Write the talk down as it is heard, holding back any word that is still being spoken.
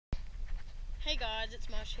guys, it's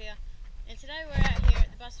Mosh here, and today we're out here at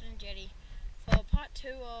the Busselton Jetty for part 2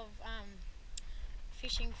 of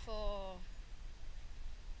fishing for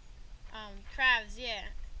crabs. So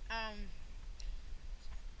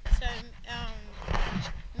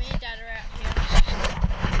me and Dad are out here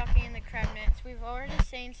chucking in the crab nets. We've already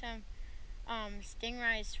seen some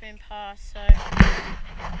stingrays swim past, so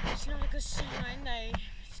it's not a good sign. They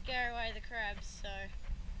scare away the crabs, so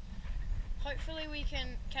hopefully we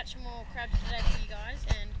can catch some more crabs today for you guys,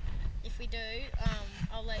 and if we do,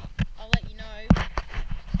 I'll let you know.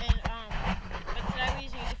 And but today we're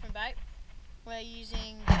using a different bait. We're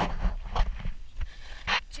using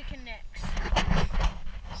chicken necks.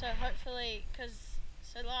 So hopefully,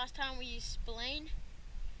 so last time we used spleen,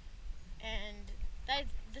 and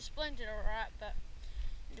the spleen did alright, but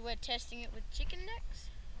we're testing it with chicken necks.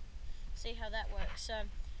 See how that works. So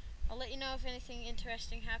I'll let you know if anything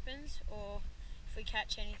interesting happens or if we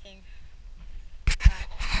catch anything.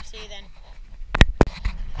 Alright, see you then.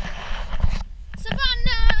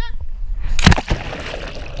 Savannah!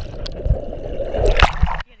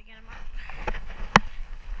 Gotta get him up.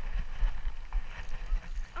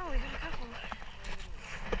 Oh, we got a couple.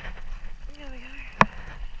 There we go.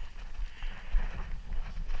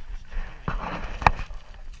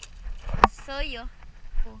 Saw you.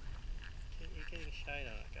 You're getting a shade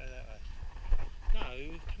on it, go that way. No,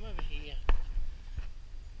 come over here.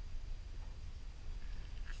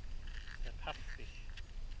 A pufferfish.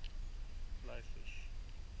 Blowfish.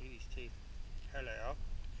 Look at his teeth. Hello.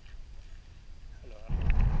 Hello.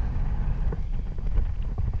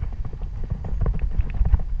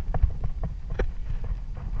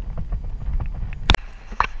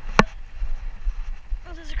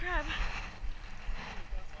 Oh, there's a crab.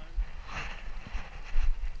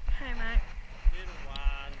 Hey, mate. Little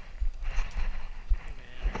one.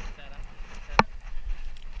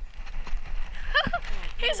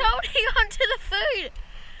 He's holding on to the food.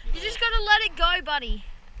 You just gotta let it go, buddy.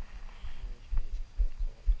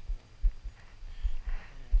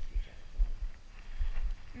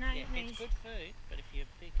 No, Yeah, it's good food, but if you're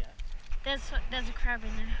bigger... There's a crab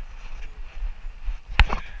in there.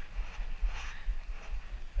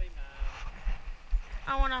 Female.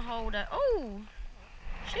 I want to hold her. Oh,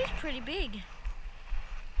 she's pretty big.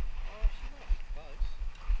 Oh, she might be close.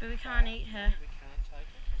 But we can't eat her. We can't take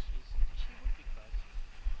her. She would be close.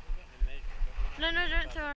 We're going to measure her, but No,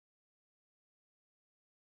 don't throw her.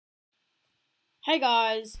 Hey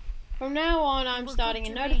guys, from now on I'm starting a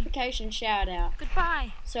notification shout out.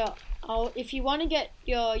 Goodbye. So if you want to get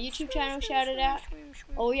your YouTube channel shouted out,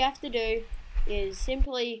 all you have to do is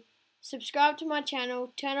simply subscribe to my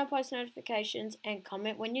channel, turn on post notifications, and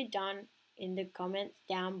comment when you're done in the comments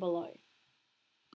down below.